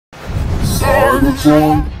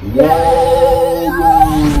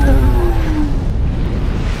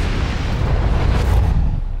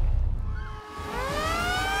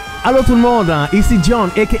Allô tout le monde, ici John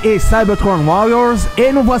aka Cybertron Warriors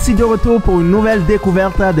et nous voici de retour pour une nouvelle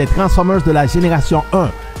découverte des Transformers de la génération 1.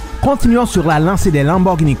 Continuons sur la lancée des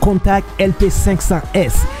Lamborghini Countach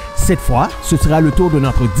LP500S. Cette fois, ce sera le tour de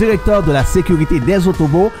notre directeur de la sécurité des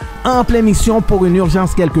autobots en pleine mission pour une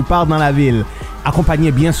urgence quelque part dans la ville,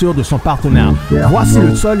 accompagné bien sûr de son partenaire. Voici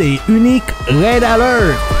le seul et unique Red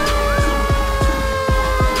Alert.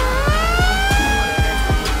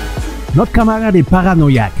 Notre camarade est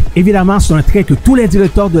paranoïaque. Évidemment, c'est un trait que tous les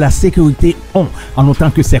directeurs de la sécurité ont, en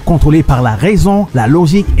autant que c'est contrôlé par la raison, la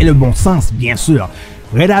logique et le bon sens, bien sûr.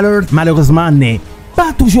 Red Alert, malheureusement, n'est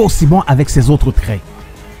pas toujours aussi bon avec ses autres traits.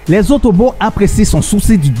 Les Autobots apprécient son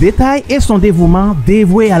souci du détail et son dévouement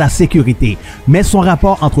dévoué à la sécurité, mais son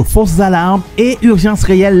rapport entre fausses alarmes et urgences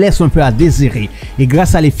réelles laisse un peu à désirer. Et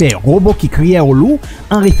grâce à l'effet robot qui criait au loup,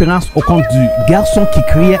 en référence au conte du garçon qui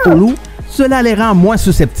criait au loup, cela les rend moins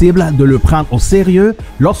susceptibles de le prendre au sérieux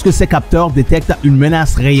lorsque ces capteurs détectent une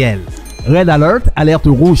menace réelle. Red Alert, alerte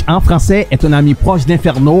rouge en français, est un ami proche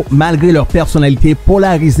d'Inferno malgré leur personnalité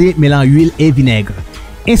polarisée mêlant huile et vinaigre.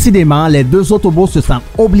 Incidemment, les deux Autobots se sentent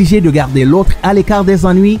obligés de garder l'autre à l'écart des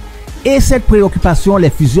ennuis et cette préoccupation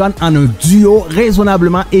les fusionne en un duo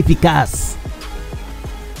raisonnablement efficace.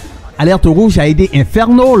 Alerte rouge a aidé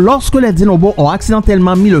Inferno lorsque les Dinobots ont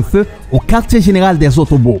accidentellement mis le feu au quartier général des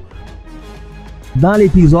Autobots. Dans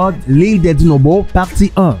l'épisode L'île des Dinobots,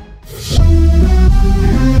 partie 1.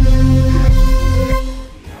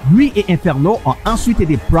 Lui et Inferno ont ensuite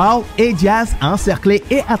aidé Prowl et Jazz à encercler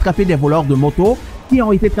et attraper des voleurs de moto qui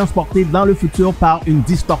ont été transportés dans le futur par une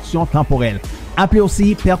distorsion temporelle, appelée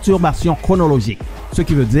aussi perturbation chronologique, ce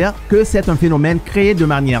qui veut dire que c'est un phénomène créé de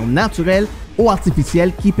manière naturelle ou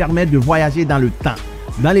artificielle qui permet de voyager dans le temps.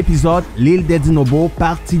 Dans l'épisode L'île des Dinobots,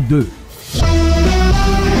 partie 2.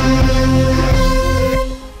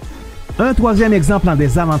 Un troisième exemple en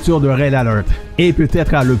des aventures de Red Alert, et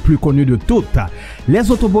peut-être le plus connu de toutes.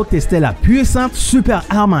 Les Autobots testaient la puissante super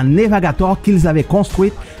arme en Nevagator qu'ils avaient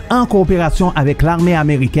construite en coopération avec l'armée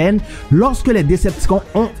américaine lorsque les Decepticons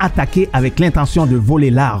ont attaqué avec l'intention de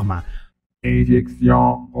voler l'arme.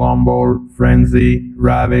 Éjection, Rumble, Frenzy,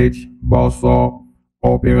 Ravage, Bosso,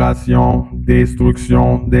 Opération,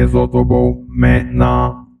 Destruction des Autobots,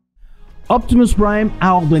 maintenant. Optimus Prime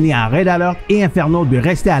a ordonné à Red Alert et Inferno de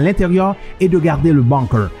rester à l'intérieur et de garder le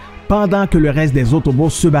bunker, pendant que le reste des Autobots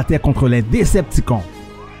se battait contre les Decepticons.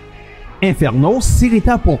 Inferno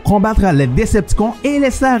s'irrita pour combattre les Decepticons et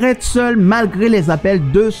les s'arrête seul malgré les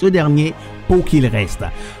appels de ce dernier pour qu'il reste.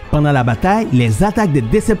 Pendant la bataille, les attaques des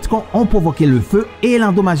Decepticons ont provoqué le feu et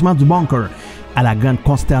l'endommagement du bunker, à la grande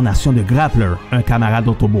consternation de Grappler, un camarade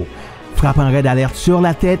Autobot, frappant Red Alert sur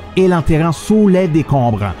la tête et l'enterrant sous les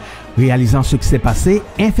décombres. Réalisant ce qui s'est passé,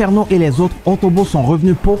 Inferno et les autres Autobots sont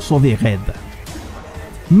revenus pour sauver Red.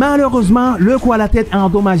 Malheureusement, le coup à la tête a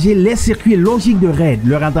endommagé les circuits logiques de Red,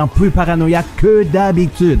 le rendant plus paranoïaque que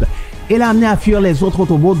d'habitude, et l'a amené à fuir les autres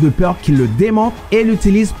Autobots de peur qu'ils le démontent et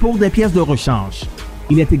l'utilisent pour des pièces de rechange.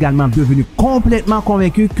 Il est également devenu complètement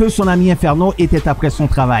convaincu que son ami Inferno était après son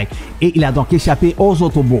travail, et il a donc échappé aux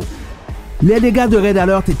Autobots. Les dégâts de Red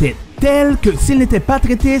Alert étaient tels que s'ils n'étaient pas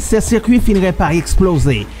traités, ces circuits finiraient par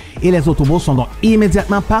exploser, et les Autobots sont donc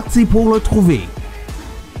immédiatement partis pour le trouver.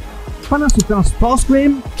 Pendant ce temps,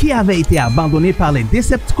 Starscream, qui avait été abandonné par les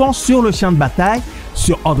Decepticons sur le champ de bataille,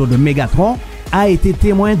 sur ordre de Megatron, a été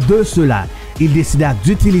témoin de cela. Il décida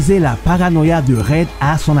d'utiliser la paranoïa de Red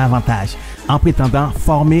à son avantage, en prétendant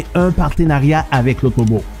former un partenariat avec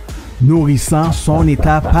l'Autobot, nourrissant son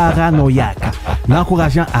état paranoïaque,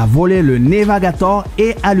 l'encourageant à voler le Nevagator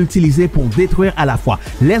et à l'utiliser pour détruire à la fois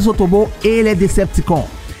les Autobots et les Decepticons.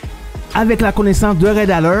 Avec la connaissance de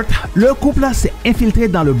Red Alert, le couple s'est infiltré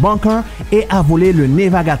dans le bunker et a volé le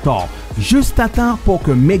Nevagator, juste à temps pour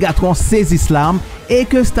que Megatron saisisse l'arme et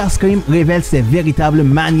que Starscream révèle ses véritables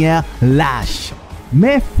manières lâches.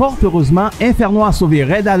 Mais fort heureusement, Inferno a sauvé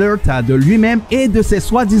Red Alert de lui-même et de ses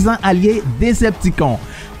soi-disant alliés Decepticons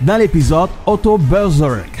dans l'épisode Auto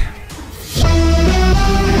Berserk.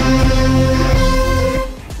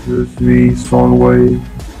 Je suis Soundwave.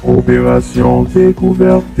 Opération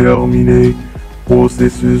découverte terminée.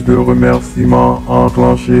 Processus de remerciement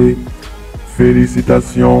enclenché.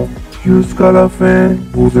 Félicitations. Jusqu'à la fin,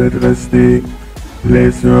 vous êtes restés.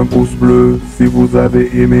 Laissez un pouce bleu si vous avez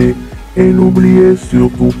aimé. Et n'oubliez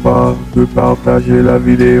surtout pas de partager la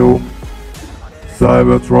vidéo.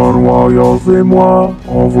 Cybertron Warriors et moi,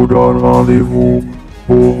 on vous donne rendez-vous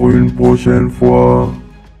pour une prochaine fois.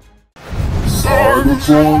 le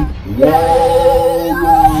fond.